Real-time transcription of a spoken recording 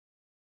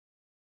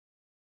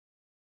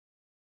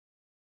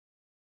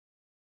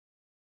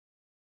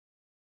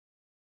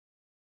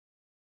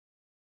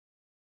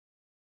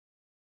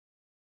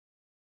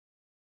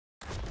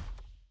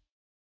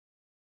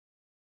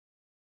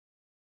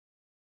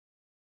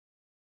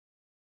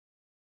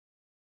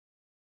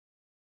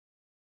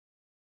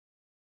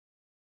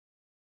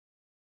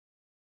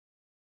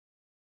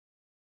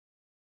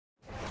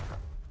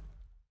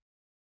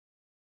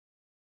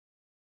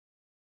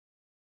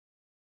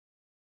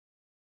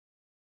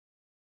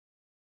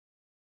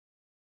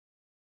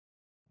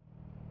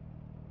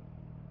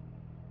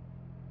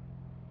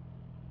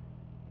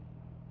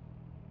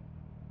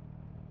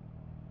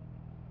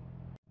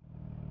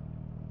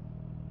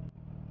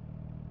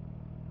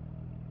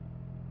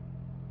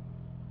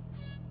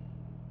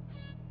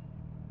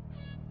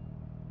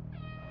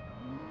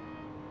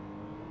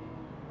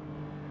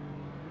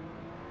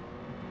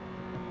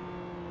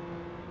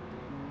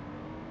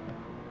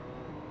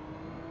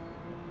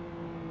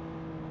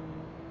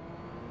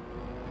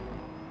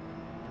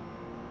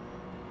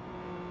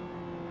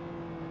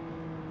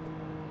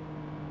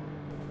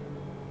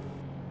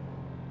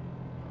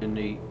in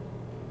the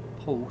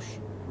Porsche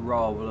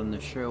rather than the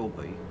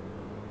Shelby,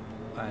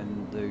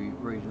 and the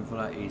reason for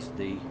that is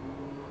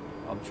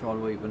I'm trying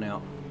to even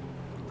out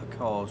the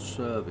car's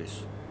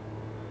service.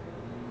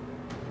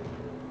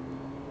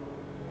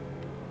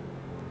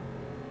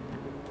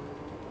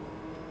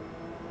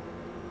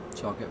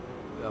 So I get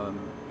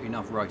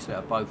enough race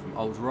out of both of them.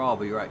 I would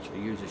rather you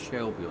actually use a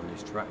Shelby on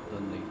this track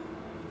than the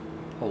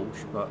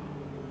Porsche, but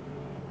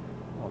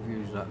I've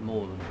used that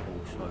more than the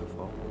Porsche so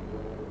far.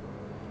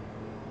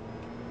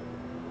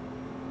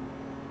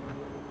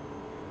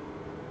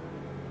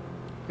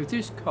 If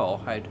this car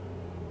had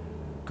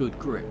good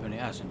grip, and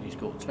it hasn't, it's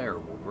got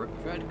terrible grip.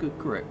 If it had good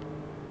grip,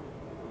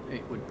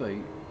 it would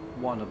be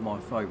one of my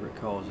favourite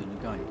cars in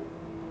the game.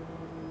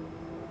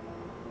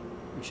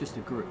 It's just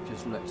the grip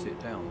just lets it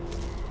down.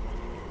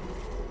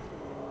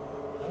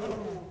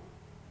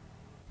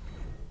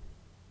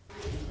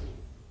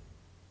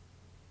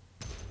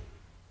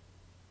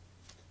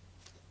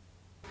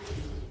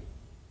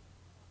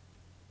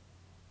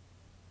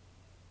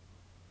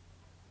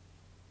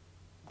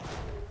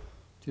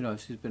 Do you know,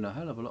 this has been a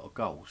hell of a lot of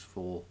goals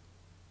for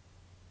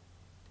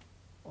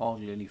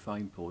hardly any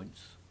fame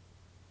points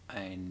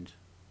and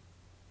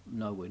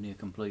nowhere near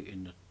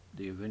completing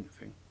the event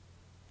thing.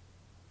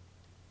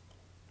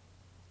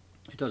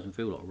 It doesn't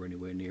feel like we're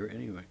anywhere near it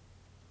anyway.